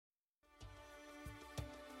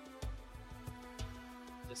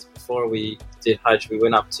Just before we did Hajj, we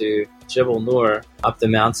went up to Jebel Nur, up the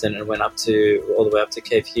mountain, and went all the way up to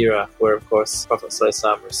Cave Hira, where, of course, Prophet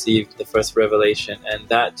ﷺ received the first revelation. And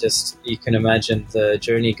that just, you can imagine the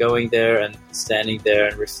journey going there and standing there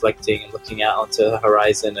and reflecting and looking out onto the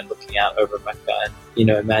horizon and looking out over Mecca and,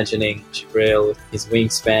 imagining Jibreel with his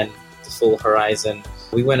wingspan, the full horizon.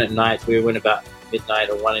 We went at night. We went about midnight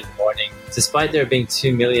or 1 in the morning. Despite there being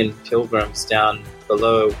 2 million pilgrims down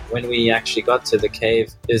below, when we actually got to the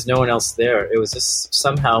cave, there's no one else there. It was just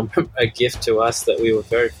somehow a gift to us that we were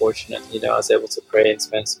very fortunate. I was able to pray and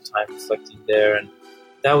spend some time reflecting there, and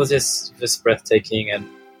that was just breathtaking and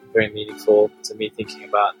very meaningful to me, thinking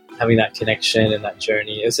about having that connection and that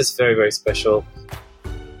journey. It was just very, very special.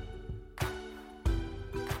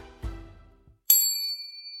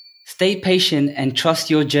 Stay patient and trust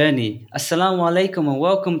your journey. Assalamu alaikum and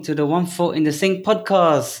welcome to the One Foot in the Sink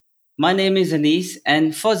podcast. My name is Anis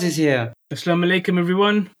and Foz is here. Assalamu alaikum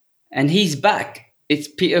everyone. And he's back. It's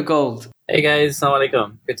Peter Gould. Hey guys, assalamu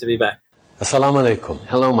alaikum. Good to be back. Assalamu alaikum.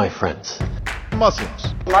 Hello my friends. Muslim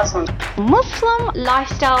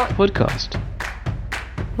Lifestyle Podcast.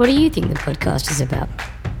 What do you think the podcast is about?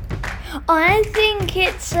 I think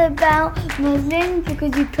it's about Muslims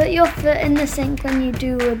because you put your foot in the sink when you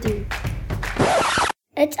do wudu.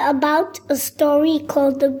 It's about a story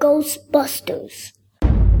called the Ghostbusters.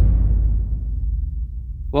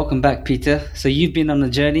 Welcome back, Peter. So you've been on a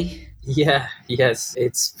journey? Yes.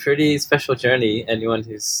 It's a pretty special journey. Anyone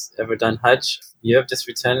who's ever done Hajj, you have just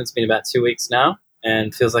returned. It's been about 2 weeks now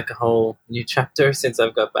and feels like a whole new chapter since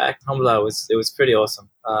I've got back. Alhamdulillah, it was pretty awesome.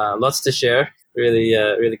 Lots to share.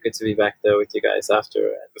 Really good to be back though with you guys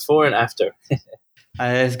before and after.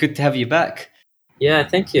 It's good to have you back. Yeah,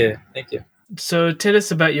 thank you. So tell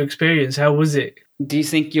us about your experience. How was it? Do you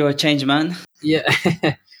think you're a changed man? Yeah.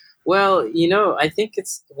 Well, I think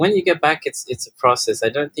it's when you get back, it's a process. I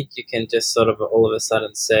don't think you can just sort of all of a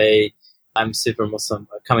sudden say, I'm super Muslim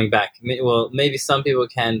coming back. Well, maybe some people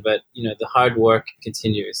can, but, the hard work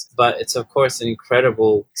continues. But it's, of course, an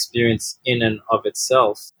incredible experience in and of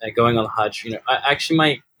itself, going on Hajj.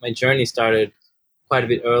 My journey started quite a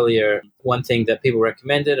bit earlier. One thing that people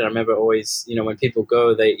recommended, I remember always, when people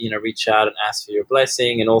go, they, reach out and ask for your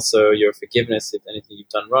blessing and also your forgiveness if anything you've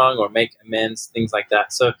done wrong or make amends, things like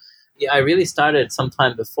that. So I really started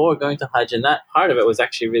sometime before going to Hajj, and that part of it was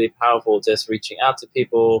actually really powerful, just reaching out to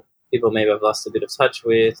people maybe I've lost a bit of touch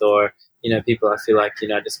with, or, people I feel like,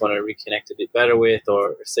 I just want to reconnect a bit better with,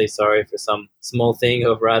 or say sorry for some small thing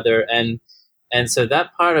or rather. And so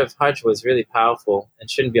that part of Hajj was really powerful and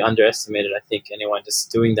shouldn't be underestimated. I think anyone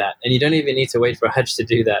just doing that. And you don't even need to wait for Hajj to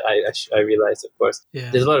do that. I realize, of course. Yeah.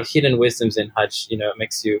 There's a lot of hidden wisdoms in Hajj. It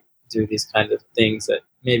makes you do these kinds of things that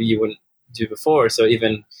maybe you wouldn't do before. So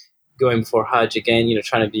even going before Hajj again,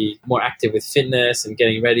 trying to be more active with fitness and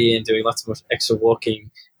getting ready and doing lots more extra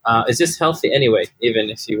walking. It's just healthy anyway, even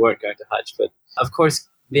if you weren't going to Hajj. But of course,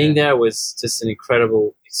 being there was just an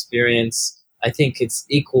incredible experience. I think it's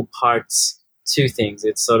equal parts two things.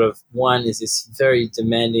 It's sort of, one is this very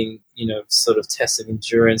demanding, sort of test of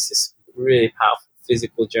endurance, this really powerful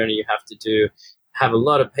physical journey you have to do, have a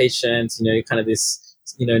lot of patience, kind of this,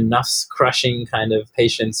 nafs crushing kind of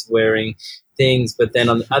patience wearing things. But then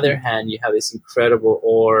on the other hand, you have this incredible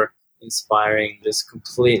inspiring, just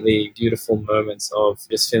completely beautiful moments of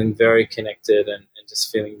just feeling very connected and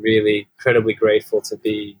just feeling really incredibly grateful to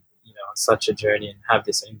be, on such a journey and have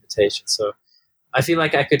this invitation. So I feel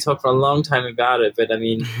like I could talk for a long time about it, but I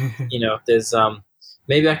mean, there's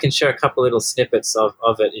maybe I can share a couple little snippets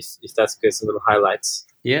of it if that's good, some little highlights.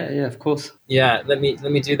 Yeah, of course. Yeah, let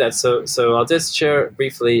me do that. So I'll just share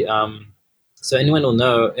briefly. So anyone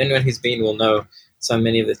who's been will know so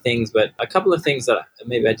many of the things, but a couple of things that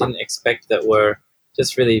maybe I didn't expect that were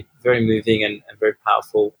just really very moving and very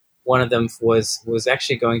powerful. One of them was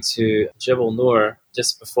actually going to Jebel Nur.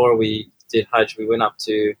 Just before we did Hajj, we went up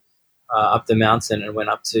the mountain and went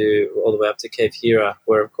all the way up to Cave Hira,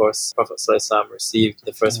 where, of course, Prophet ﷺ received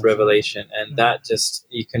the first revelation. And that just,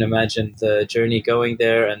 you can imagine the journey going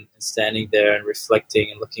there and standing there and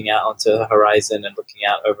reflecting and looking out onto the horizon and looking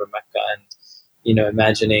out over Mecca and,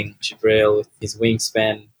 imagining Jibreel with his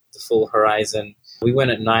wingspan, the full horizon. We went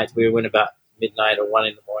at night. We went about midnight or 1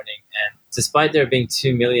 in the morning. And despite there being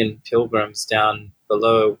 2 million pilgrims down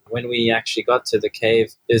below, when we actually got to the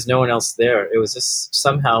cave, there's no one else there. It was just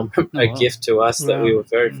somehow a gift to us that we were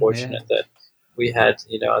very fortunate that we had,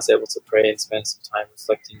 I was able to pray and spend some time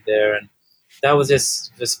reflecting there. And that was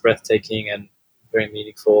just breathtaking and very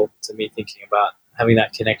meaningful to me, thinking about having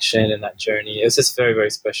that connection and that journey. It was just very, very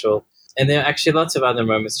special. And there are actually lots of other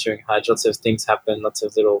moments during Hajj. Lots of things happen, lots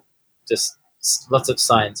of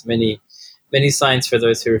signs, many many signs for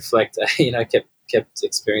those who reflect. Kept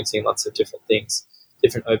experiencing lots of different things,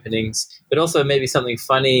 different openings. But also maybe something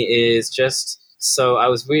funny is just, so I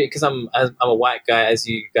was weird because I'm a white guy, as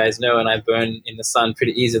you guys know, and I burn in the sun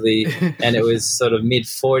pretty easily. And it was sort of mid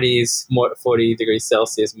 40s, more 40 degrees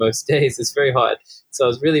Celsius most days. It's very hot. So I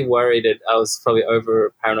was really worried that I was probably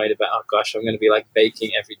over paranoid about, oh gosh, I'm going to be like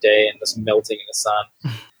baking every day and just melting in the sun.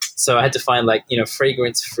 So I had to find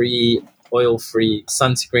fragrance-free, oil-free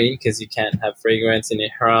sunscreen because you can't have fragrance in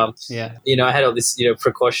ihram. Yeah. I had all this,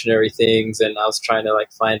 precautionary things, and I was trying to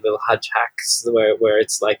find little Hajj hacks where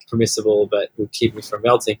it's permissible but would keep me from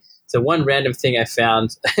melting. So one random thing I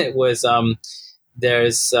found was so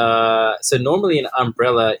normally an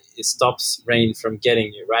umbrella, it stops rain from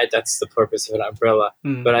getting you, right? That's the purpose of an umbrella.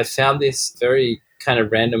 But I found this very kind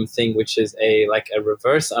of random thing, which is a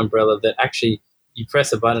reverse umbrella that actually you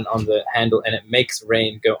press a button on the handle and it makes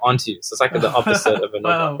rain go onto you. So it's the opposite of a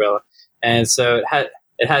normal umbrella. And so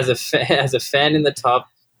it has a fan in the top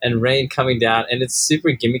and rain coming down, and it's super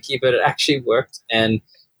gimmicky, but it actually worked. And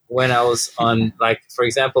when I was on, for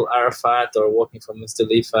example, Arafat or walking from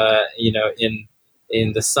Muzdalifa,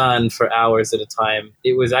 in the sun for hours at a time,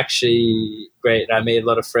 it was actually great. I made a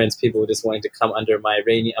lot of friends. People were just wanting to come under my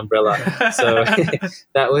rainy umbrella. So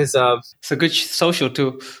that was it's a good social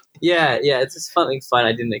too. Yeah, it's just something fun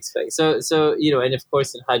I didn't expect. So and of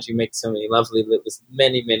course in Hajj you make so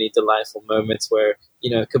many many delightful moments where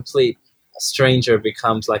a complete stranger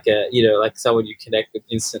becomes like someone you connect with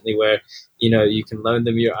instantly, where you can loan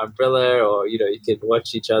them your umbrella, or you can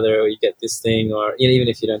watch each other, or you get this thing, or even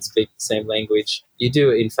if you don't speak the same language, you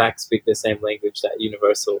do in fact speak the same language. That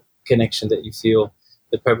universal connection that you feel,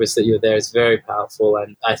 the purpose that you're there, is very powerful.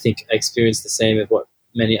 And I think I experienced the same as what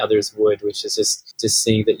many others would, which is just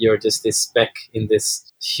seeing that you're just this speck in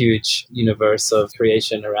this huge universe of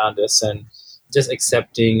creation around us, and just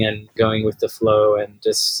accepting and going with the flow, and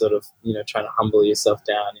just sort of, trying to humble yourself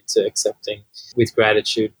down into accepting with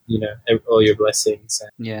gratitude, all your blessings.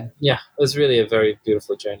 And it was really a very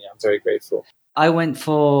beautiful journey. I'm very grateful. I went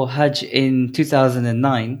for Hajj in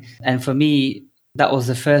 2009, and for me, that was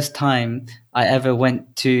the first time I ever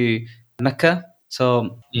went to Mecca.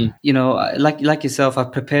 So, like yourself, I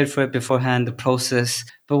prepared for it beforehand, the process.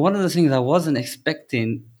 But one of the things I wasn't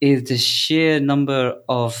expecting is the sheer number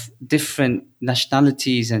of different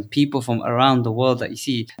nationalities and people from around the world that you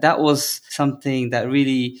see. That was something that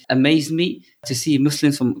really amazed me, to see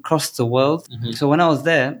Muslims from across the world. Mm-hmm. So when I was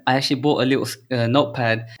there, I actually bought a little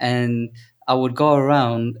notepad, and I would go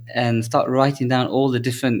around and start writing down all the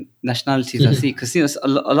different nationalities I see. Because, a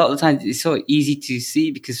lot of the times it's so easy to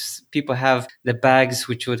see because people have the bags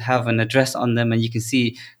which would have an address on them, and you can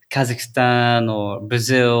see Kazakhstan or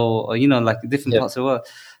Brazil or, different parts of the world.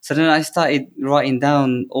 So then I started writing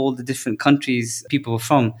down all the different countries people were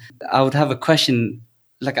from. I would have a question,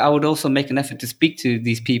 I would also make an effort to speak to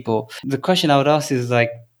these people. The question I would ask is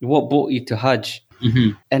what brought you to Hajj?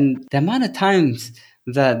 Mm-hmm. And the amount of times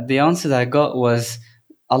that the answer that I got was,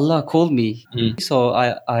 Allah called me. So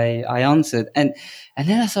I answered. And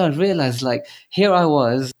then I started to realize, here I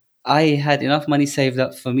was, I had enough money saved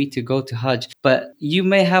up for me to go to Hajj. But you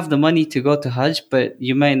may have the money to go to Hajj, but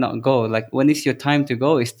you may not go. When it's your time to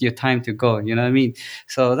go, it's your time to go. You know what I mean?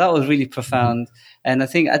 So that was really profound. And I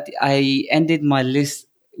think I ended my list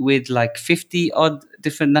with 50 odd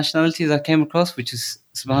different nationalities I came across, which is,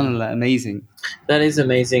 subhanAllah, amazing. That is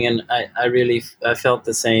amazing. And I really felt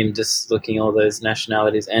the same, just looking at all those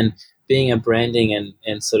nationalities. And being a branding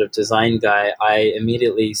and sort of design guy, I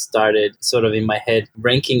immediately started sort of in my head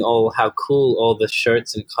ranking how cool all the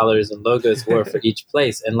shirts and colors and logos were for each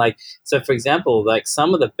place. And so for example,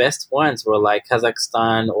 some of the best ones were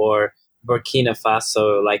Kazakhstan or Burkina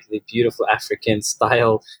Faso, the beautiful African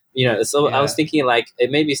style, so I was thinking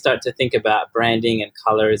it made me start to think about branding and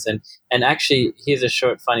colors. And actually, here's a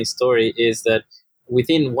short funny story, is that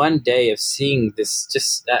within one day of seeing this,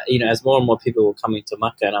 just, as more and more people were coming to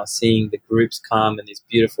Makkah, and I was seeing the groups come and these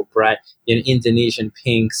beautiful, bright, Indonesian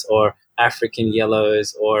pinks or African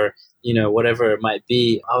yellows or, whatever it might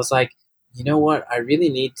be, I was like, you know what, I really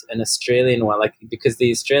need an Australian one, because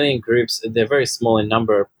the Australian groups, they're very small in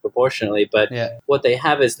number proportionally, but what they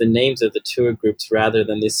have is the names of the tour groups rather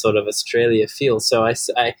than this sort of Australia feel. So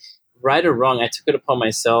I right or wrong, I took it upon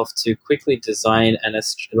myself to quickly design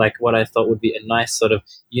what I thought would be a nice sort of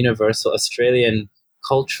universal Australian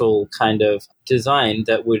cultural kind of design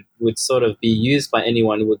that would sort of be used by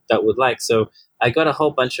anyone that would like. So I got a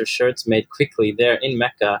whole bunch of shirts made quickly there in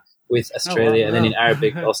Mecca with Australia, and then in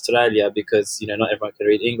Arabic, Australia, because, not everyone could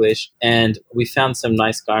read English. And we found some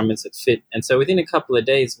nice garments that fit. And so within a couple of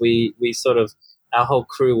days, we sort of, our whole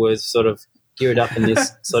crew was sort of geared up in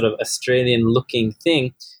this sort of Australian-looking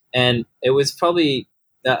thing. And it was probably,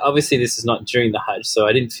 obviously this is not during the Hajj, so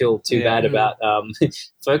I didn't feel too bad about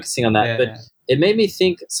focusing on that. But it made me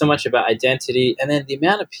think so much about identity, and then the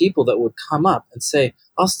amount of people that would come up and say,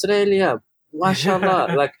 Australia,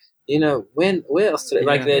 mashallah, like, you know, we're Australia,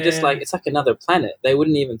 like they're just like, it's like another planet. They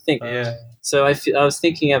wouldn't even think. So I was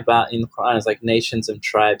thinking about in the Quran, it's like nations and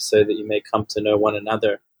tribes so that you may come to know one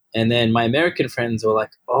another. And then my American friends were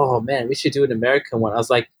like, oh man, we should do an American one. I was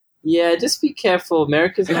like, yeah, just be careful.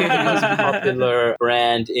 America's not the most popular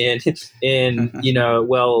brand in you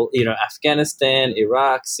know, Afghanistan,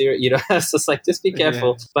 Iraq, Syria, you know, it's just like, just be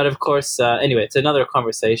careful. But of course, anyway, it's another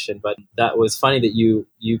conversation. But that was funny that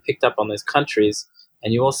you picked up on those countries,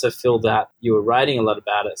 and you also feel that you were writing a lot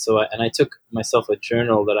about it. So I took myself a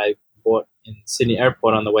journal that I bought in Sydney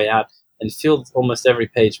Airport on the way out, and filled almost every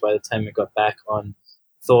page by the time I got back on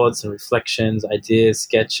thoughts and reflections, ideas,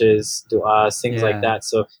 sketches, du'as, things like that.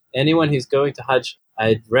 So anyone who's going to Hajj,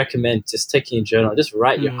 I'd recommend just taking a journal, just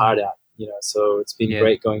write your heart out, you know. So it's been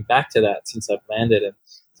great going back to that since I've landed, and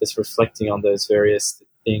just reflecting on those various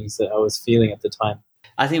things that I was feeling at the time.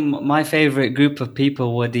 I think my favorite group of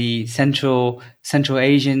people were the Central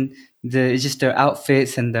Asian, just their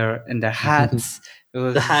outfits and their hats. It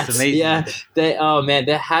was the hats, amazing. Yeah.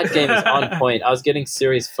 Their hat game is on point. I was getting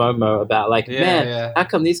serious FOMO about like, how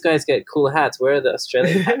come these guys get cool hats? Where are the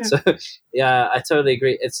Australian hats? So yeah, I totally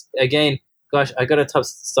agree. It's, again, gosh, I gotta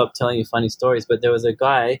stop telling you funny stories, but there was a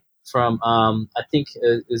guy from I think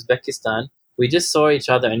Uzbekistan. We just saw each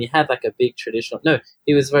other, and he had like a big traditional. No,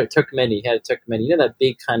 he was very Turkmeni. He had a Turkmeni. You know, that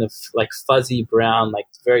big kind of like fuzzy brown, like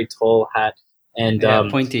very tall hat, and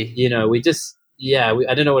pointy. You know, we just. Yeah,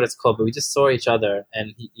 I don't know what it's called, but we just saw each other,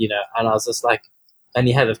 and and I was just like, and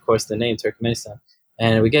he had, of course, the name Turkmenistan,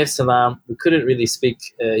 and we gave salam. We couldn't really speak.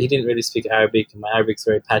 He didn't really speak Arabic, and my Arabic's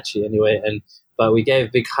very patchy anyway. But we gave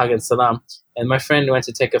a big hug and salam. And my friend went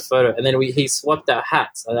to take a photo, and then he swapped our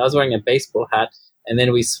hats. And I was wearing a baseball hat, and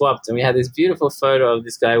then we swapped, and we had this beautiful photo of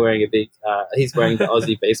this guy wearing a big. He's wearing the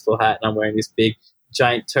Aussie baseball hat, and I'm wearing this big,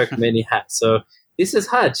 giant Turkmeni hat. So this is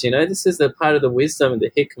Hajj, you know. This is the part of the wisdom and the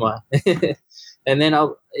hikmah. And then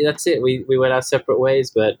that's it. We went our separate ways,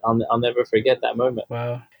 but I'll never forget that moment.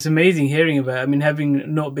 Wow. It's amazing hearing about it. I mean,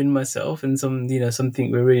 having not been myself, and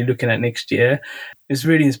something we're really looking at next year, it's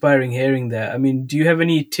really inspiring hearing that. I mean, do you have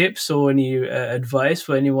any tips or any advice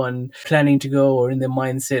for anyone planning to go, or in their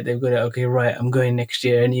mindset they've got, okay, right, I'm going next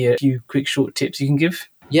year? Any few quick short tips you can give?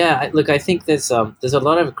 Yeah, look, I think there's a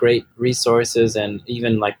lot of great resources, and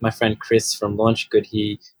even like my friend Chris from Launch Good,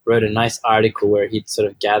 he wrote a nice article where he'd sort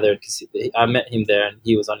of gathered, because I met him there and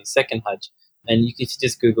he was on his second Hajj. And if you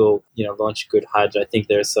just Google, Launch Good Hajj, I think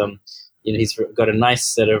there's some, he's got a nice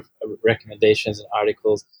set of recommendations and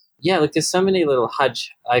articles. Yeah, like there's so many little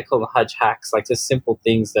Hajj, I call them Hajj hacks, like just simple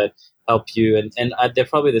things that help you. And they're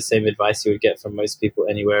probably the same advice you would get from most people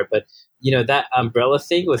anywhere. But, that umbrella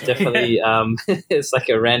thing was definitely, it's like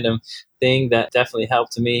a random thing that definitely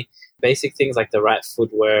helped me. Basic things like the right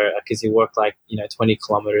footwear, because you work 20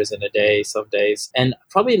 kilometers in a day some days. And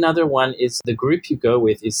probably another one is the group you go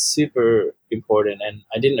with is super important. And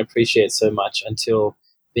I didn't appreciate so much until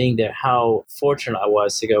being there how fortunate I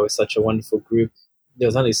was to go with such a wonderful group. There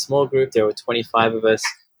was only a small group. There were 25 of us.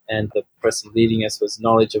 And the person leading us was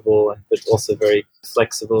knowledgeable, but also very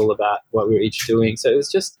flexible about what we were each doing. So it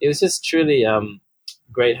was just truly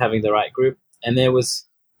great having the right group. And there was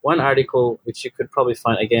one article which you could probably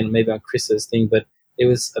find again, maybe on Chris's thing, but it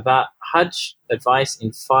was about Hajj advice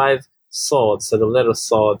in 5 sads, so the letter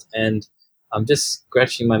sad. And I'm just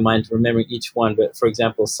scratching my mind remembering each one. But for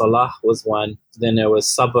example, salah was one. Then there was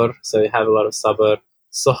sabr, so you have a lot of sabr.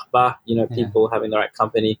 Sohbah, people having the right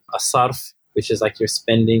company. Asarf, which is like you're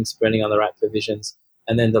spending on the right provisions.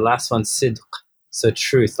 And then the last one, sidq, so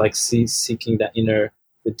truth, like seeking that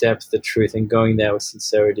the depth, the truth, and going there with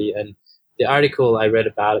sincerity. And the article I read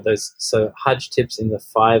about it, so Hajj tips in the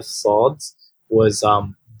 5 sads was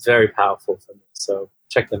very powerful for me. So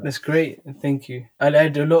check them out. That's great. Thank you. I'll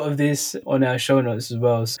add a lot of this on our show notes as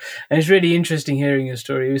well. And it's really interesting hearing your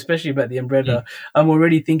story, especially about the umbrella. I'm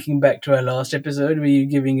already thinking back to our last episode where you're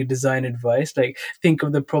giving a design advice, like think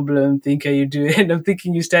of the problem, think how you do it. And I'm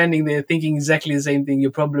thinking you standing there thinking exactly the same thing.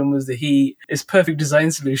 Your problem was the heat. It's perfect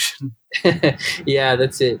design solution. Yeah,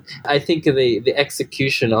 that's it. I think the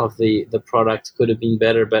execution of the product could have been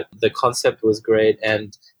better, but the concept was great,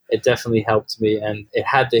 and it definitely helped me, and it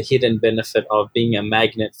had the hidden benefit of being a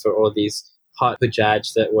magnet for all these hot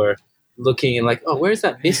Hujjaj that were looking and like, oh, where's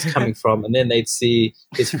that mist coming from? And then they'd see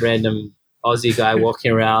this random Aussie guy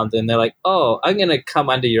walking around, and they're like, oh, I'm going to come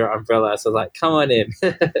under your umbrella. So I was like, come on in.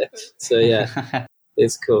 So yeah,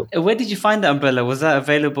 It's cool. Where did you find the umbrella? Was that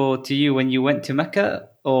available to you when you went to Mecca,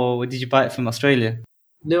 or did you buy it from Australia?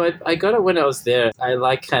 No, I got it when I was there. I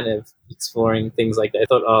like kind of exploring things like that. I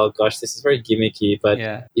thought, oh gosh, this is very gimmicky, but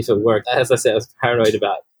if it worked, as I said, I was paranoid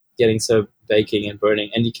about getting so baking and burning,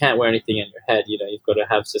 and you can't wear anything in your head. You've got to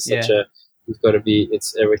have just such a, you've got to be,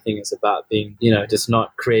 everything is about being, just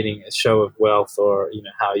not creating a show of wealth or,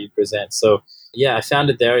 how you present. So yeah, I found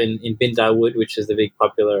it there in Bin Dawood, which is the big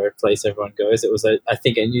popular place everyone goes. It was, I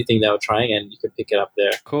think, a new thing they were trying, and you could pick it up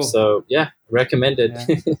there. Cool. So yeah, recommended.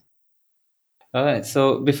 Yeah. All right.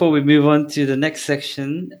 So before we move on to the next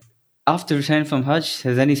section, after returning from Hajj,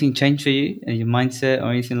 has anything changed for you and your mindset or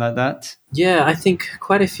anything like that? Yeah, I think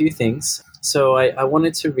quite a few things. So I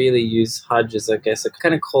wanted to really use Hajj as, I guess, I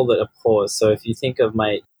kind of called it a pause. So if you think of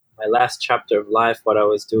my last chapter of life, what I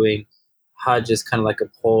was doing, Hajj is kind of like a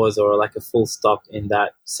pause or like a full stop in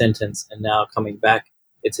that sentence. And now coming back,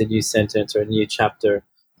 it's a new sentence or a new chapter.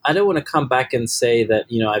 I don't want to come back and say that,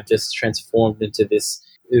 I've just transformed into this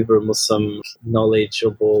uber Muslim,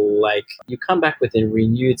 knowledgeable, you come back with a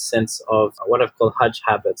renewed sense of what I've called Hajj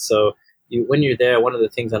habits. So when you're there, one of the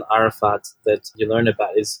things on Arafat that you learn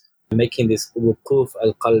about is making this wuquf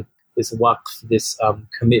al-qalb, this waqf, this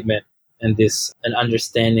commitment, and an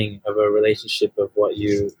understanding of a relationship of what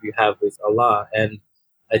you have with Allah. And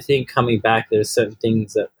I think coming back, there's certain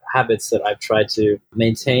habits that I've tried to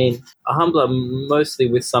maintain. Alhamdulillah, mostly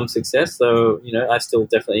with some success, though, I still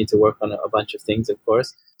definitely need to work on a bunch of things, of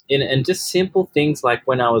course. And just simple things like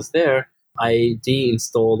when I was there, I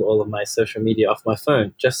deinstalled all of my social media off my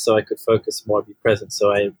phone just so I could focus more, be present.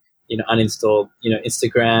 So I, uninstalled,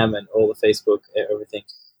 Instagram and all the Facebook, everything,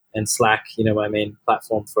 and Slack, my main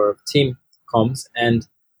platform for team comms. And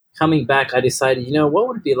coming back, I decided, what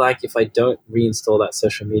would it be like if I don't reinstall that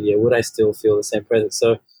social media? Would I still feel the same presence?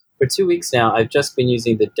 So for 2 weeks now, I've just been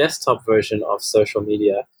using the desktop version of social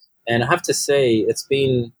media. And I have to say, it's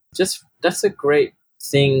been that's a great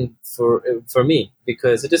thing for me,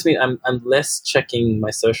 because it just means I'm less checking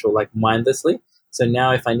my social mindlessly. So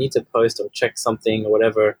now if I need to post or check something or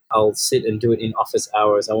whatever, I'll sit and do it in office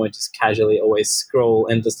hours. I won't just casually always scroll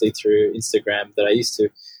endlessly through Instagram that I used to.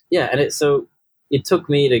 Yeah, and it took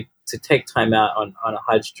me to take time out on a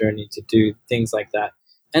Hajj journey to do things like that,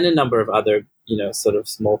 and a number of other, sort of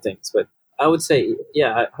small things. But I would say,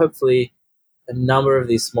 hopefully a number of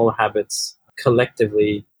these smaller habits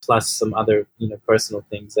collectively, plus some other, personal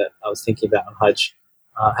things that I was thinking about on Hajj,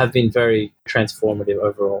 have been very transformative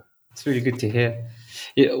overall. It's really good to hear.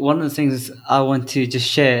 One of the things I want to just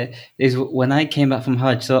share is when I came back from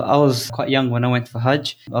Hajj. So I was quite young when I went for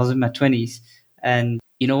Hajj. I was in my 20s. And,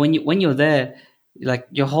 when you're there,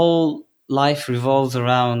 your whole life revolves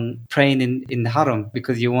around praying in the haram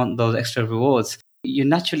because you want those extra rewards.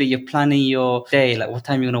 You're planning your day, what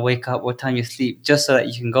time you're going to wake up, what time you sleep, just so that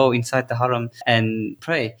you can go inside the haram and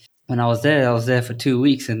pray. When I was there for 2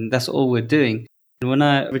 weeks, and that's all we're doing. And when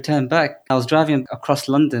I returned back, I was driving across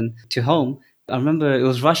London to home. I remember it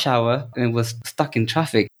was rush hour and it was stuck in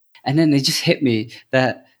traffic. And then it just hit me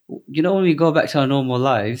that, when we go back to our normal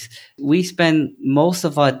lives, we spend most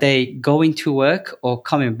of our day going to work or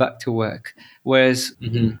coming back to work. Whereas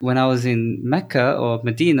when I was in Mecca or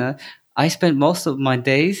Medina, I spent most of my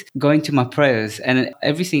days going to my prayers, and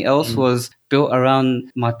everything else was built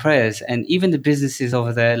around my prayers. And even the businesses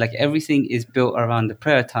over there, everything is built around the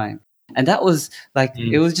prayer time. And that was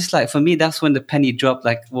it was just for me, that's when the penny dropped.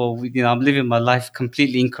 I'm living my life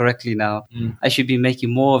completely incorrectly now. I should be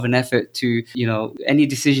making more of an effort to, any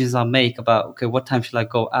decisions I make about, okay, what time should I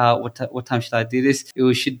go out? What time should I do this?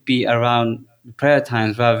 It should be around the prayer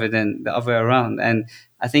times rather than the other way around. And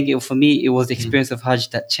I think for me, it was the experience of Hajj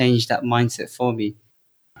that changed that mindset for me.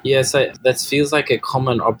 Yes, that feels like a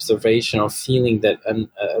common observation or feeling that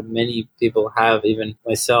many people have, even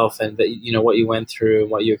myself, and that what you went through and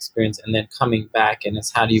what you experienced, and then coming back, and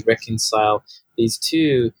it's how do you reconcile these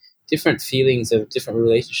two different feelings of different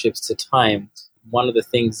relationships to time. One of the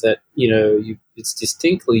things that it's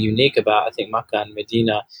distinctly unique about, I think, Makkah and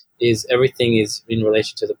Medina is everything is in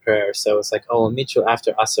relation to the prayer. So it's I'll meet you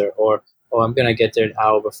after Asr, or I'm going to get there an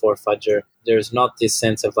hour before Fajr. There's not this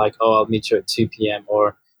sense of I'll meet you at 2 p.m.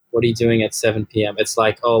 or what are you doing at 7 p.m.? It's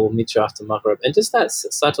we'll meet you after Maghrib. And just that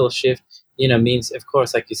subtle shift, means, of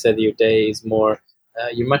course, like you said, your day is more,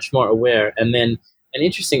 you're much more aware. And then an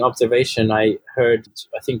interesting observation I heard,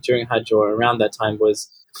 I think during Hajj or around that time, was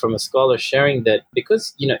from a scholar sharing that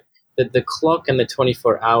because, the clock and the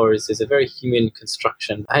 24 hours is a very human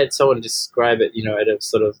construction. I had someone describe it, at a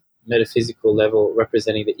sort of metaphysical level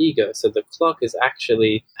representing the ego. So the clock is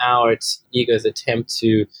actually our ego's attempt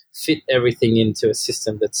to fit everything into a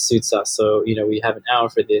system that suits us. So, we have an hour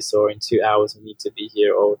for this, or in 2 hours we need to be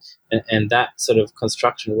here, and that sort of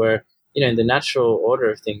construction where, in the natural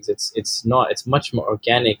order of things, it's much more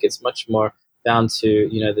organic. It's much more bound to,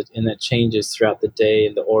 and that changes throughout the day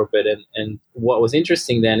and the orbit. And what was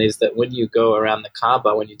interesting then is that when you go around the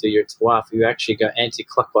Kaaba, when you do your tawaf, you actually go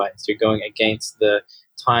anti-clockwise. You're going against the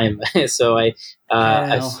time. So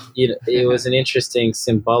it was an interesting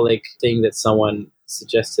symbolic thing that someone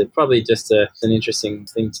suggested, probably just an interesting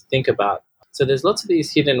thing to think about. So there's lots of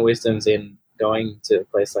these hidden wisdoms in going to a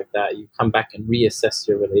place like that. You come back and reassess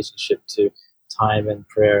your relationship to time and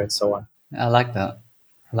prayer and so on. I like that.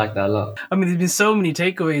 I like that a lot. I mean, there's been so many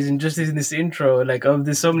takeaways in just in this intro.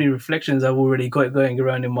 There's so many reflections I've already got going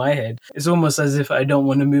around in my head. It's almost as if I don't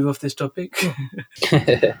want to move off this topic.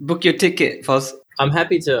 Book your ticket, Foz. I'm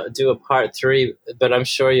happy to do a part 3, but I'm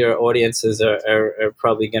sure your audiences are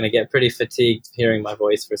probably going to get pretty fatigued hearing my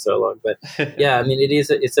voice for so long. But yeah, I mean,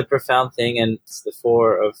 it's a profound thing, and it's the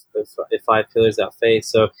 4 of the 5 pillars of faith.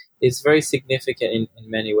 So it's very significant in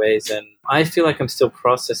many ways. And I feel like I'm still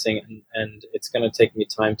processing, and it's going to take me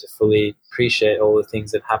time to fully appreciate all the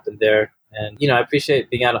things that happened there. And, I appreciate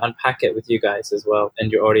being able to unpack it with you guys as well,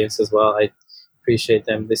 and your audience as well. I appreciate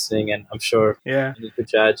them listening, and I'm sure any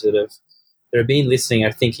Hujjaj that have been listening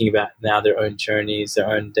are thinking about now their own journeys, their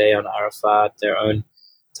own day on Arafat, their own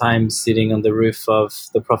time sitting on the roof of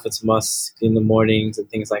the Prophet's mosque in the mornings and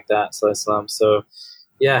things like that. So,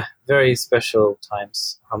 yeah, very special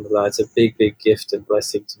times. Alhamdulillah, it's a big, big gift and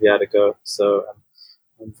blessing to be able to go. So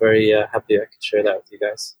I'm very happy I could share that with you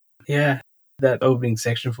guys. Yeah, that opening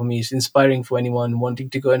section for me is inspiring for anyone wanting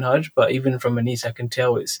to go on Hajj. But even from Anis, I can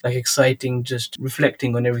tell it's exciting just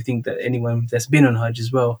reflecting on everything that anyone that's been on Hajj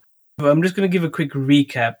as well. I'm just going to give a quick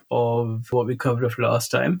recap of what we covered off last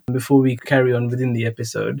time before we carry on within the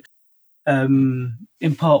episode.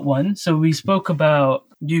 In part 1, so we spoke about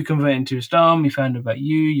you converting to Islam, we found out about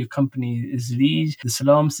your company is Lead, the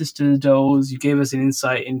Salam Sisters dolls, you gave us an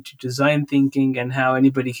insight into design thinking and how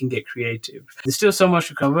anybody can get creative. There's still so much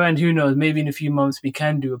to cover, and who knows, maybe in a few months we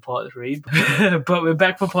can do a part 3, but we're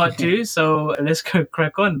back for part 2, so let's go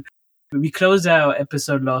crack on. We closed our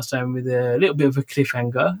episode last time with a little bit of a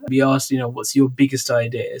cliffhanger. We asked, what's your biggest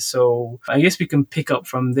idea? So I guess we can pick up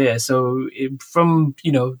from there. So from,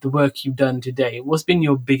 the work you've done today, what's been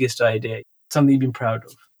your biggest idea? Something you've been proud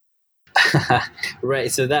of?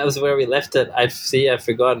 Right. So that was where we left it. I've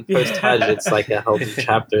forgotten. Post-Hajj, it's like a whole new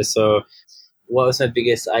chapter. So what was my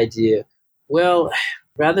biggest idea? Well,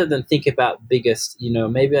 rather than think about biggest,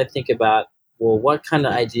 maybe I think about, well, what kind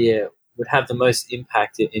of idea would have the most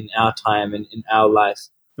impact in our time and in our life.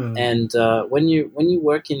 And when you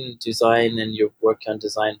work in design and you work on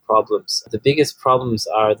design problems, the biggest problems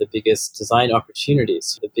are the biggest design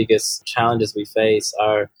opportunities. The biggest challenges we face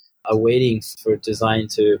are waiting for design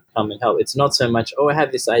to come and help. It's not so much, I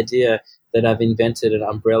have this idea that I've invented an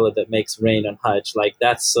umbrella that makes rain on Hajj.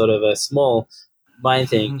 That's sort of a small mind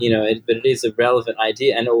thing, but it is a relevant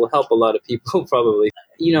idea, and it will help a lot of people probably.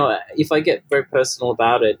 If I get very personal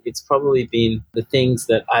about it, it's probably been the things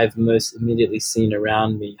that I've most immediately seen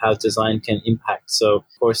around me, how design can impact. So, of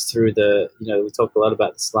course, through we talk a lot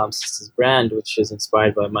about the Salam Sisters brand, which is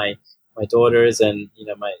inspired by my daughters and,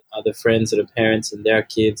 my other friends that are parents and their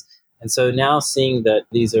kids. And so now seeing that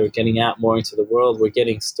these are getting out more into the world, we're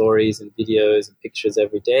getting stories and videos and pictures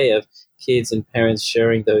every day of kids and parents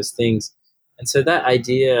sharing those things. And so that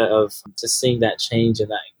idea of just seeing that change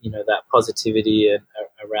and that, that positivity and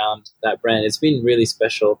around that brand, it's been really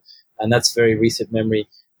special. And that's very recent memory.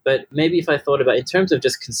 But maybe if I thought about in terms of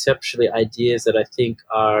just conceptually ideas that I think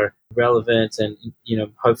are relevant and,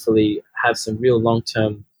 hopefully have some real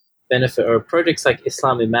long-term benefit, or projects like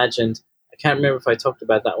Islam Imagined. I can't remember if I talked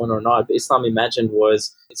about that one or not, but Islam Imagined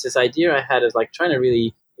it's this idea I had of trying to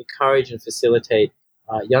really encourage and facilitate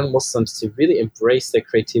young Muslims to really embrace their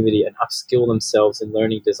creativity and upskill themselves in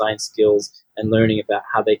learning design skills and learning about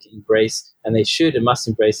how they can embrace, and they should and must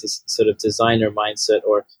embrace this sort of designer mindset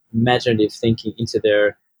or imaginative thinking into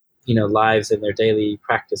their, lives and their daily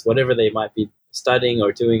practice, whatever they might be studying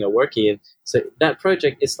or doing or working in. So that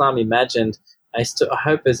project, Islam Imagined, I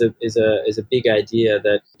hope is a big idea,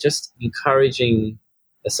 that just encouraging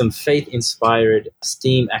some faith-inspired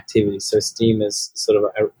STEAM activities. So STEAM is sort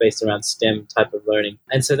of based around STEM type of learning.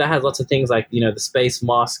 And so that has lots of things like, the space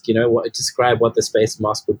mosque, describe what the space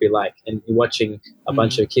mosque would be like. And watching a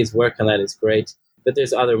bunch of kids work on that is great. But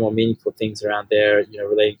there's other more meaningful things around there,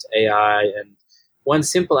 relating to AI. And one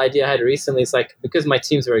simple idea I had recently is because my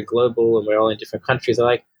team's very global and we're all in different countries,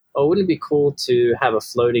 oh, wouldn't it be cool to have a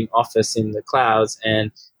floating office in the clouds,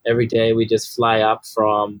 and every day we just fly up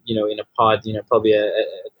from, in a pod, probably a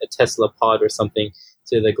Tesla pod or something,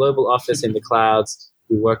 to the global office in the clouds.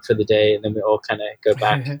 We work for the day, and then we all kind of go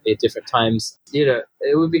back at different times. It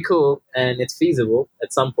would be cool, and it's feasible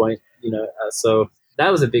at some point. So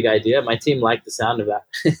that was a big idea. My team liked the sound of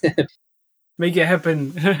that. Make it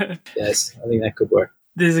happen. Yes, I think that could work.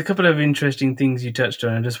 There's a couple of interesting things you touched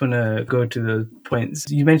on. I just want to go to the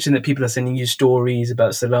points. You mentioned that people are sending you stories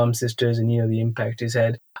about Salam Sisters and, the impact it's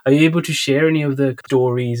had. Are you able to share any of the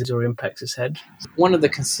stories or impacts it's had? One of the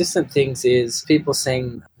consistent things is people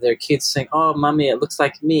saying, their kids saying, oh, mommy, it looks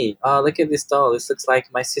like me. Oh, look at this doll. This looks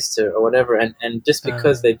like my sister or whatever. And just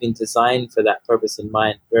because they've been designed for that purpose in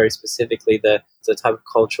mind, very specifically the type of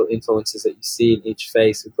cultural influences that you see in each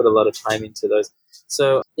face, we put a lot of time into those.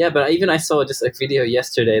 So, yeah, but I saw just a video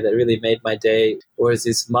yesterday that really made my day, whereas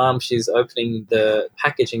this mom, she's opening the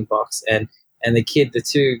packaging box, and the kid, the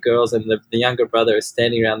two girls and the younger brother are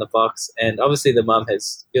standing around the box, and obviously the mom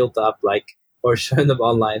has built up or shown them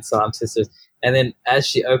online Salam Sisters. And then as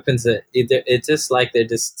she opens it, it's just like they're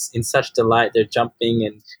just in such delight. They're jumping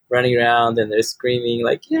and running around, and they're screaming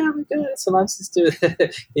like, yeah, oh my God, it's Salam Sister.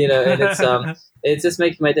 And it's just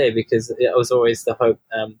making my day, because it was always the hope.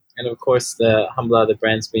 And of course, alhamdulillah, the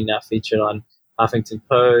brand's been now featured on Huffington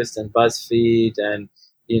Post and BuzzFeed and,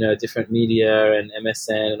 different media and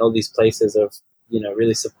MSN and all these places have,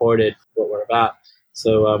 really supported what we're about.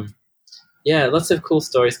 So, lots of cool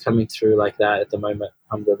stories coming through like that at the moment.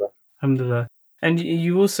 Alhamdulillah. Alhamdulillah. And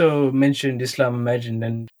you also mentioned Islam Imagined,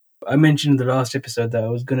 and I mentioned in the last episode that I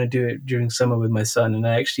was going to do it during summer with my son, and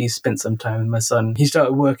I actually spent some time with my son. He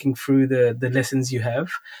started working through the lessons you have,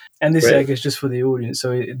 and this, I guess, just for the audience.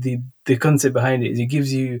 So the concept behind it is it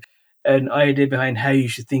gives you an idea behind how you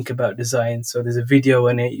should think about design. So there's a video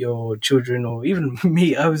on it. Your children, or even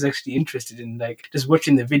me, I was actually interested in just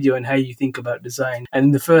watching the video and how you think about design.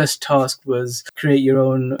 And the first task was create your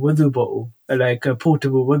own wudu bottle, like a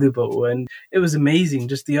portable wudu bottle, and it was amazing.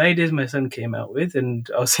 Just the ideas my son came out with, and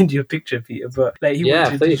I'll send you a picture, Peter. But he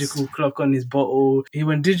wanted a digital clock on his bottle. He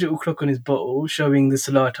went digital clock on his bottle, showing the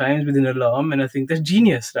salah times with an alarm, and I think that's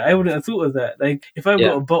genius. I wouldn't have thought of that. If I've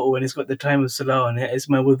got a bottle and it's got the time of salah on it, it's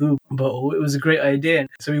my wudu bottle. It was a great idea.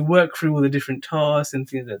 So we worked through all the different tasks and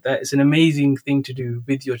things like that. It's an amazing thing to do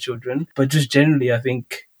with your children, but just generally, I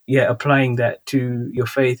think, applying that to your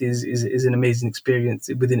faith is an amazing experience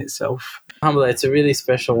within itself. Alhamdulillah, it's a really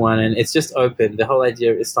special one, and it's just open. The whole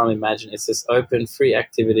idea of Islam Imagined, it's just open, free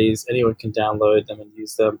activities. Anyone can download them and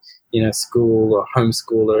use them, school or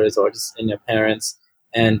homeschoolers or just in your parents.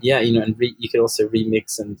 And and you can also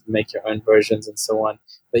remix and make your own versions and so on.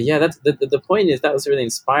 But that's the point is that was really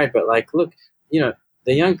inspired. But look,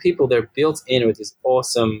 the young people, they're built in with this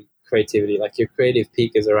awesome creativity. Your creative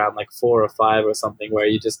peak is around 4 or 5 or something, where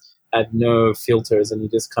you just have no filters and you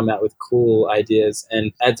just come out with cool ideas.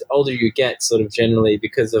 And as older you get, sort of generally,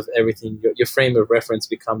 because of everything, your frame of reference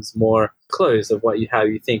becomes more closed of how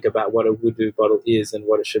you think about what a wudu bottle is and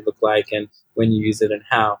what it should look like and when you use it and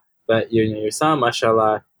how. But your son,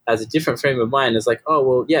 mashallah, has a different frame of mind. It's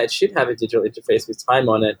it should have a digital interface with time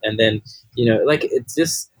on it. And then, it's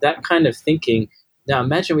just that kind of thinking. Now,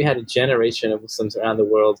 imagine we had a generation of Muslims around the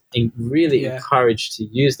world really encouraged to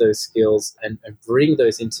use those skills and bring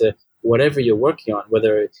those into whatever you're working on,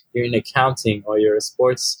 whether you're in accounting or you're a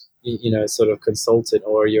sports, sort of consultant,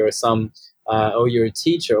 or you're or you're a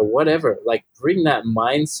teacher or whatever. Bring that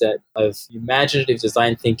mindset of imaginative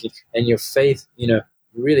design thinking, and your faith,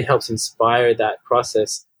 really helps inspire that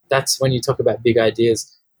process. That's when you talk about big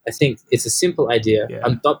ideas. I think it's a simple idea. Yeah.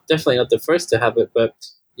 I'm definitely not the first to have it, but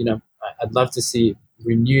I'd love to see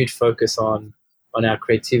renewed focus on our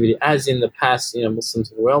creativity, as in the past.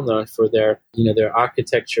 Muslims are well known for their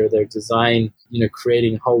architecture, their design,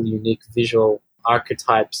 creating whole unique visual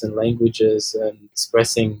archetypes and languages and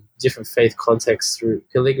expressing different faith contexts through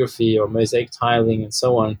calligraphy or mosaic tiling and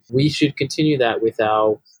so on. We should continue that with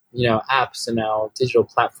our apps and our digital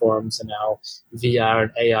platforms and our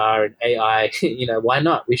VR and AR and AI. Why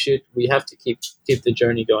not? We have to keep the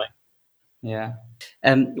journey going. Yeah.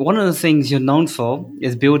 One of the things you're known for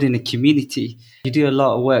is building a community. You do a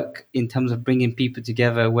lot of work in terms of bringing people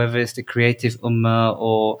together, whether it's the creative ummah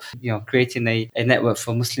or, creating a network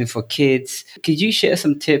for Muslims for kids. Could you share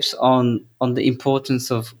some tips on the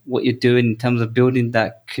importance of what you're doing in terms of building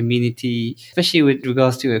that community, especially with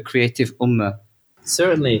regards to a creative ummah?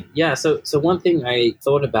 Certainly, yeah. So one thing I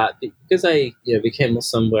thought about, because I became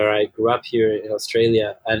Muslim where I grew up here in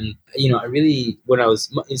Australia, and I really, when I was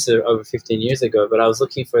over 15 years ago, but I was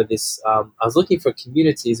looking for this. I was looking for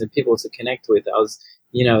communities and people to connect with. I was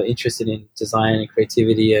interested in design and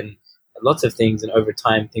creativity and lots of things, and over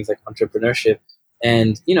time, things like entrepreneurship.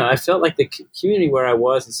 And, I felt like the community where I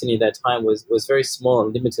was in Sydney at that time was very small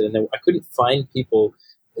and limited, and I couldn't find people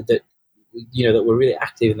that, that were really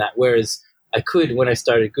active in that. Whereas I could, when I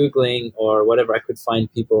started Googling or whatever, I could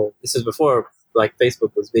find people. This is before like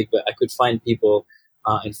Facebook was big, but I could find people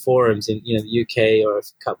in forums in, the UK, or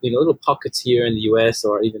little pockets here in the US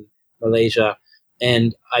or even Malaysia.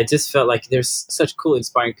 And I just felt like there's such cool,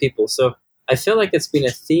 inspiring people. So I feel like it's been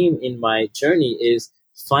a theme in my journey, is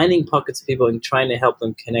finding pockets of people and trying to help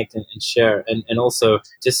them connect and share, and also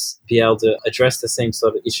just be able to address the same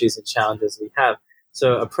sort of issues and challenges we have.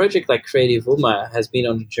 So a project like Creative Ummah has been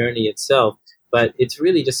on a journey itself, but it's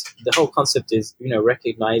really just, the whole concept is,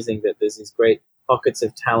 recognizing that there's these great pockets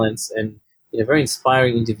of talents and, very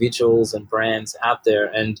inspiring individuals and brands out there,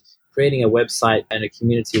 and creating a website and a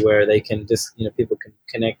community where they can just, people can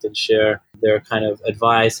connect and share their kind of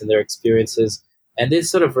advice and their experiences. And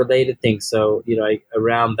there's sort of related things. So,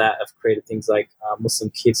 around that, I've created things like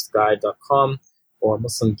MuslimKidsGuide.com or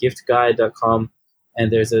MuslimGiftGuide.com.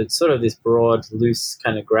 And there's a sort of this broad, loose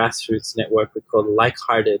kind of grassroots network we call the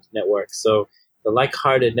Like-Hearted Network. So the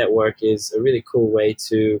Like-Hearted Network is a really cool way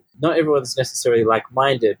to, not everyone's necessarily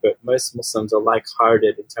like-minded, but most Muslims are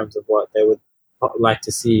like-hearted in terms of what they would like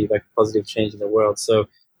to see, like positive change in the world. So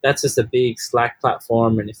that's just a big Slack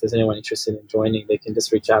platform. And if there's anyone interested in joining, they can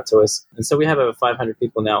just reach out to us. And so we have over 500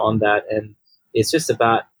 people now on that. And it's just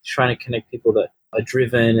about trying to connect people that are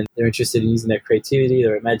driven and they're interested in using their creativity,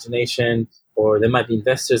 their imagination, or there might be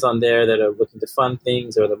investors on there that are looking to fund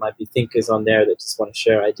things, or there might be thinkers on there that just want to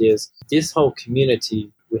share ideas. This whole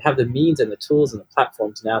community, we have the means and the tools and the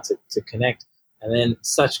platforms now to connect. And then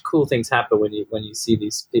such cool things happen when you see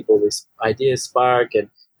these people, these ideas spark and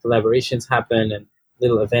collaborations happen and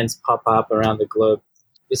little events pop up around the globe.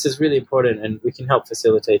 This is really important, and we can help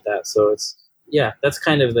facilitate that. So that's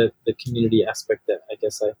kind of the community aspect that I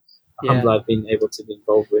guess alhamdulillah, I've been able to be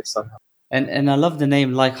involved with somehow. And I love the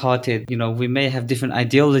name Like-Hearted. We may have different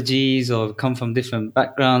ideologies or come from different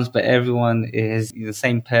backgrounds, but everyone is the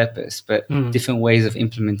same purpose, but different ways of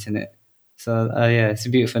implementing it. So it's a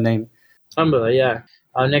beautiful name. Alhamdulillah, yeah.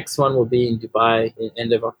 Our next one will be in Dubai in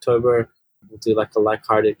end of October. We'll do like a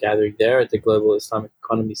like-hearted gathering there at the Global Islamic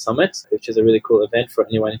Economy Summit, which is a really cool event for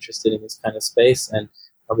anyone interested in this kind of space. And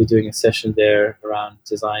I'll be doing a session there around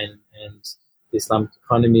design and the Islamic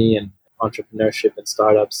economy and entrepreneurship and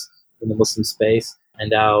startups in the Muslim space.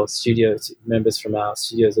 And our members from our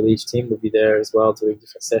Studios Elite team will be there as well doing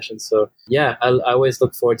different sessions. So I always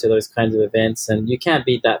look forward to those kinds of events, and you can't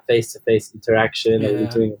beat that face-to-face interaction. Or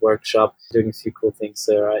doing a workshop, doing a few cool things.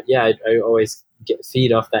 So I always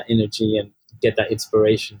feed off that energy and get that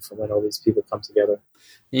inspiration from when all these people come together.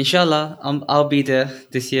 Inshallah, I'll be there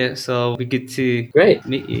this year, so it'll be good to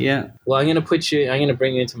meet you. Yeah. Well, I'm going to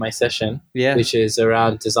bring you into my session, which is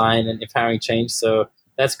around design and empowering change. So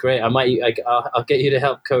that's great. I'll get you to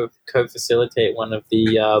help co-facilitate one of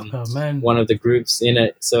the one of the groups in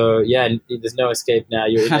it. So there's no escape now.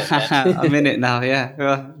 You're in it. I'm in it now. Yeah,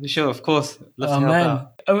 well, sure, of course. Love to help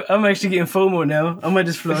out. I'm actually getting FOMO now. I might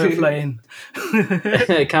just fly in.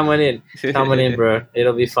 Come on in, bro.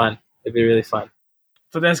 It'll be fun. It'll be really fun.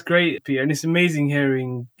 But that's great, Peter, and it's amazing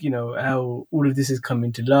hearing, how all of this is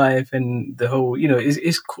coming to life, and the whole,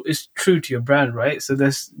 it's true to your brand, right? So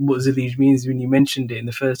that's what Zalige means when you mentioned it in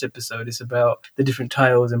the first episode. It's about the different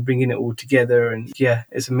tiles and bringing it all together, and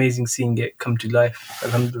it's amazing seeing it come to life.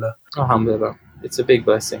 Alhamdulillah. Alhamdulillah. It's a big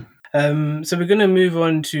blessing. So we're going to move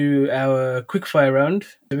on to our quickfire round.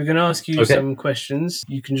 So we're going to ask you some questions.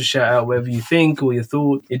 You can just shout out whatever you think or your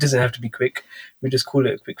thought. It doesn't have to be quick. We just call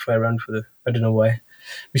it a quickfire round I don't know why.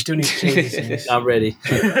 We still need to change this. I'm ready.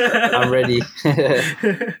 I'm ready.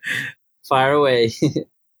 Fire away.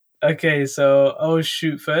 Okay, so I'll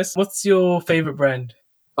shoot first. What's your favorite brand?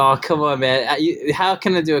 Oh, come on, man. How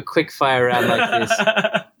can I do a quick fire round like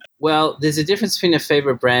this? Well, there's a difference between a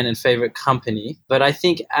favorite brand and favorite company. But I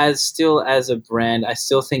think as a brand, I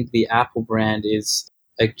still think the Apple brand is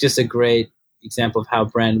just a great example of how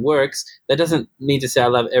brand works. That doesn't mean to say I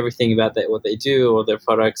love everything about what they do or their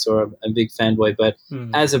products, or I'm a big fanboy, but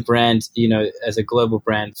as a brand, as a global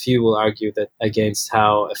brand, few will argue that against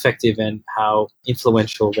how effective and how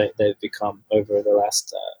influential they've become over the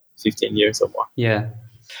last 15 years or more. Yeah,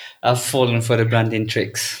 I've fallen for the branding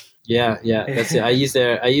tricks. Yeah, that's it. I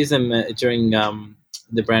use them during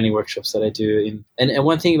the branding workshops that I do. And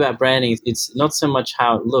one thing about branding, it's not so much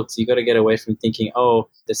how it looks. You got to get away from thinking, oh,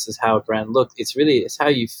 this is how a brand looks. It's how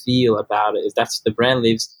you feel about it. That's the brand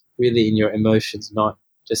lives really in your emotions, not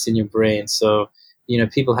just in your brain. So,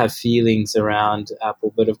 people have feelings around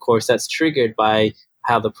Apple, but of course that's triggered by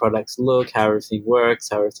how the products look, how everything works,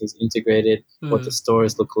 how everything's integrated, what the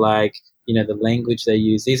stores look like, the language they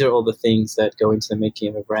use. These are all the things that go into the making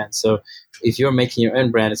of a brand. So if you're making your own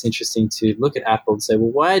brand, it's interesting to look at Apple and say,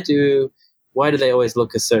 well, why do they always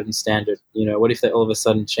look a certain standard? What if they all of a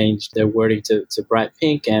sudden changed their wording to bright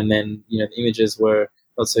pink, and then, the images were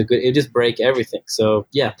not so good? It would just break everything. So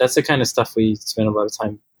yeah, that's the kind of stuff we spend a lot of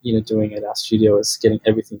time, doing at our studio, is getting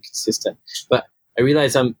everything consistent. But I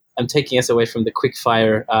realize I'm taking us away from the quick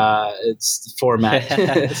fire it's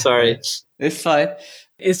format. Sorry. It's fine.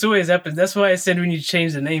 It's always happens. That's why I said we need to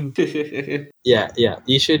change the name. Yeah.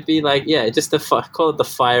 You should be like, just call it the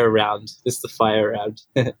fire round. Just the fire round.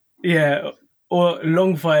 Yeah, or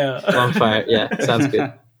long fire. Long fire, yeah, sounds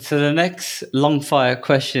good. So the next long fire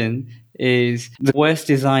question is the worst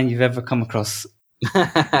design you've ever come across.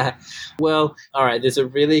 Well, all right, there's a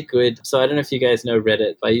really good, so I don't know if you guys know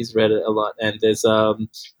Reddit, but I use Reddit a lot, and there's a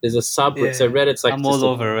subreddit. Yeah. So Reddit's like I'm all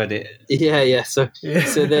over Reddit. Yeah. So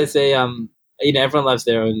there's a everyone loves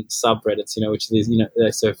their own subreddits, which is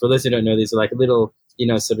so for those who don't know, these are like little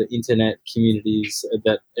sort of internet communities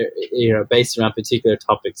that are based around particular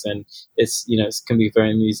topics, and it's it can be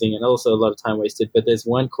very amusing and also a lot of time wasted. But there's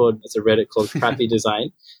one it's a Reddit called Crappy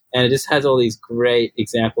Design, and it just has all these great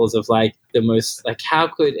examples of like the most, like, how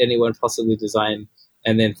could anyone possibly design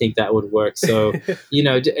and then think that would work? So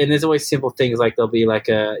and there's always simple things, like there'll be like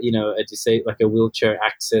a a wheelchair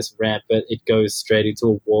access ramp, but it goes straight into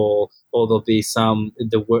a wall, or there'll be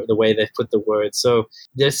the way they put the words. So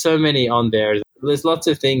there's so many on there. There's lots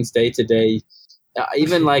of things day to day.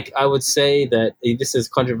 Even like, I would say that this is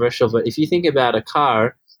controversial, but if you think about a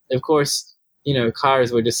car, of course,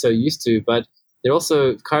 cars we're just so used to, but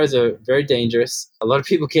cars are very dangerous. A lot of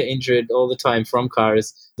people get injured all the time from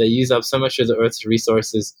cars. They use up so much of the Earth's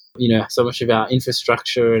resources, so much of our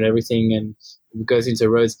infrastructure and everything, and it goes into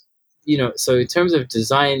roads. So in terms of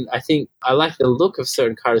design, I think I like the look of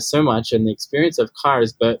certain cars so much and the experience of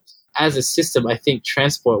cars, but as a system, I think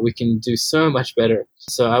transport, we can do so much better.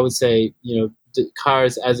 So I would say,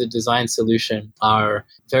 cars as a design solution are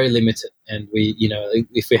very limited. And we,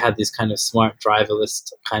 if we had these kind of smart driverless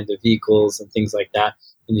kind of vehicles and things like that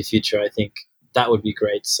in the future, I think that would be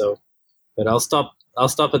great. So, but I'll stop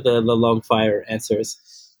at the long fire answers.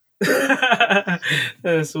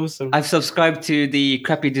 That's awesome. I've subscribed to the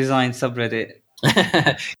Crappy Design subreddit.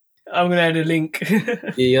 I'm going to add a link.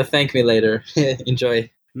 You'll thank me later. Enjoy.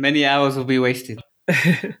 Many hours will be wasted.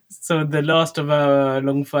 So the last of our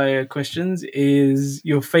long fire questions is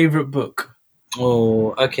your favorite book.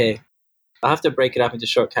 Oh, okay. I'll have to break it up into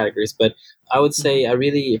short categories, but I would say I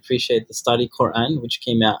really appreciate the Study Quran, which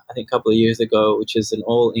came out, I think, a couple of years ago, which is an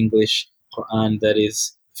all-English Quran that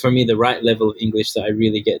is, for me, the right level of English that I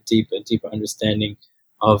really get deeper understanding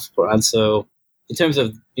of Quran. So in terms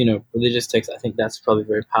of, religious texts, I think that's probably a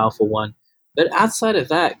very powerful one. But outside of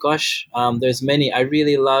that, gosh, there's many. I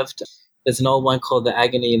really loved, there's an old one called The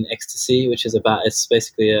Agony and Ecstasy, which is it's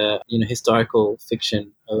basically a, historical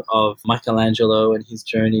fiction of Michelangelo and his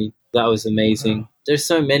journey. That was amazing. There's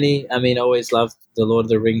so many. I mean, I always loved the Lord of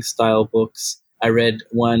the Rings style books. I read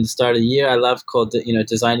one start of the year I loved called,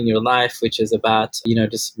 Designing Your Life, which is about,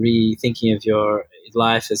 just rethinking of your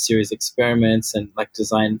life as serious experiments and like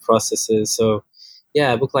design processes. So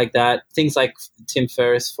yeah, a book like that. Things like Tim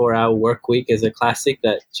Ferriss' 4-Hour Work Week is a classic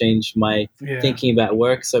that changed my thinking about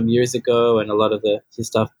work some years ago, and a lot of his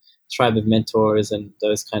stuff, Tribe of Mentors and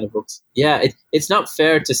those kind of books. Yeah, it's not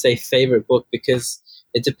fair to say favorite book because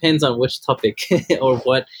it depends on which topic or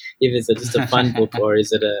what, if it's just a fun book or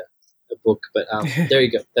is it a book. But there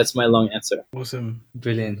you go. That's my long answer. Awesome.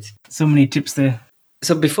 Brilliant. So many tips there.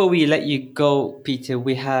 So before we let you go, Peter,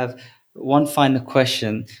 we have one final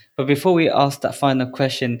question. But before we ask that final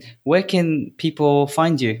question, where can people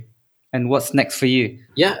find you and what's next for you?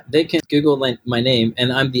 Yeah, they can Google my name,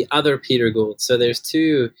 and I'm the other Peter Gould. So there's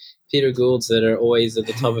two Peter Goulds that are always at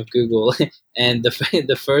the top of Google. And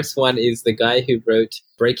the first one is the guy who wrote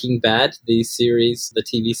Breaking Bad, the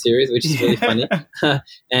TV series, which is really funny.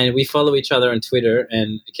 And we follow each other on Twitter,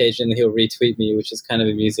 and occasionally he'll retweet me, which is kind of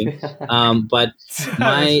amusing. But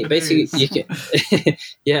basically, you can,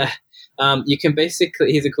 you can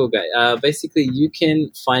basically, he's a cool guy. Basically, you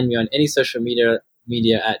can find me on any social media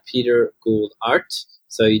at Peter Gould Art.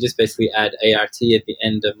 So you just basically add ART at the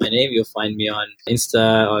end of my name. You'll find me on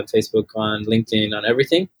Insta, on Facebook, on LinkedIn, on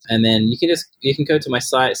everything. And then you can go to my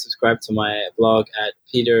site, subscribe to my blog at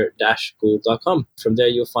peter-gould.com. From there,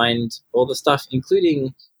 you'll find all the stuff,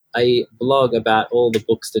 including a blog about all the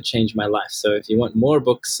books that changed my life. So if you want more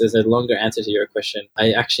books as a longer answer to your question,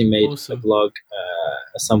 I actually made a blog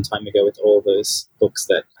some time ago with all those books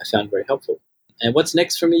that I found very helpful. And what's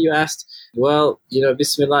next for me, you asked? Well,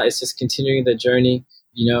 Bismillah, it's just continuing the journey.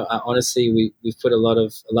 Honestly, we've put a lot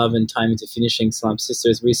of love and time into finishing Salam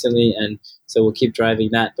Sisters recently, and so we'll keep driving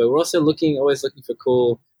that. But we're also always looking for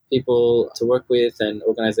cool people to work with and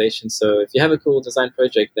organizations. So if you have a cool design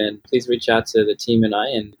project, then please reach out to the team and I,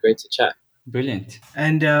 and great to chat. Brilliant.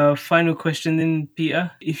 And final question then,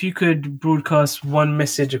 Peter. If you could broadcast one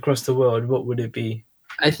message across the world, what would it be?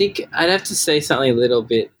 I think I'd have to say something a little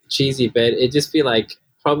bit cheesy, but it'd just be like,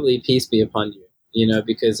 probably peace be upon you,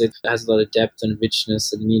 because it has a lot of depth and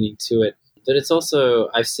richness and meaning to it. But it's also,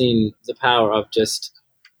 I've seen the power of just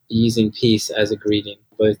using peace as a greeting,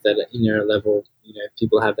 both at an inner level, if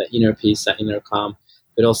people have that inner peace, that inner calm,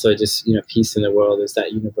 but also just, peace in the world is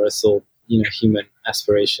that universal, human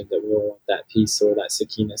aspiration that we all want that peace or that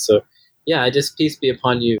sakina. So yeah, just peace be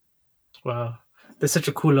upon you. Wow. That's such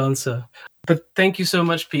a cool answer. But thank you so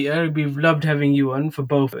much, Peter. We've loved having you on for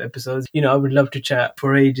both episodes. I would love to chat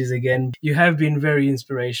for ages again. You have been very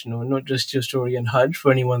inspirational, not just your story on Hajj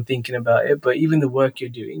for anyone thinking about it, but even the work you're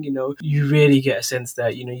doing. You really get a sense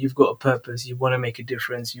that, you've got a purpose. You want to make a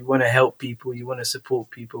difference. You want to help people. You want to support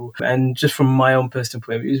people. And just from my own personal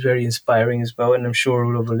point of view, it's very inspiring as well. And I'm sure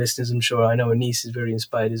all of our listeners, I know Anis is very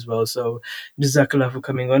inspired as well. So Jazakallah for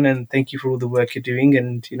coming on, and thank you for all the work you're doing.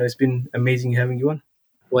 And, it's been amazing having you on.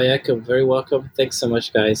 Wayakum, very welcome. Thanks so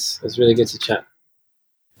much, guys. It was really good to chat.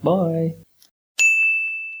 Bye.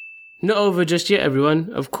 Not over just yet, everyone.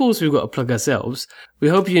 Of course, we've got to plug ourselves. We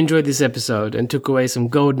hope you enjoyed this episode and took away some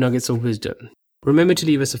gold nuggets of wisdom. Remember to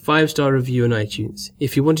leave us a 5-star review on iTunes.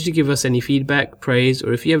 If you wanted to give us any feedback, praise,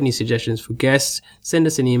 or if you have any suggestions for guests, send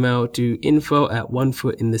us an email to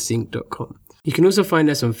info@onefootinthesink.com. You can also find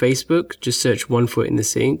us on Facebook, just search One Foot in the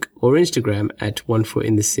Sink, or Instagram @One Foot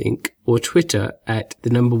in the Sink, or Twitter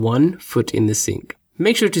 @1 Foot in the Sink.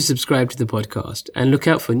 Make sure to subscribe to the podcast and look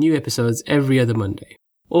out for new episodes every other Monday,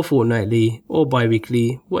 or fortnightly, or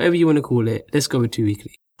bi-weekly, whatever you want to call it. Let's go with 2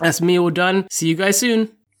 weekly. That's me all done. See you guys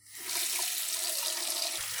soon.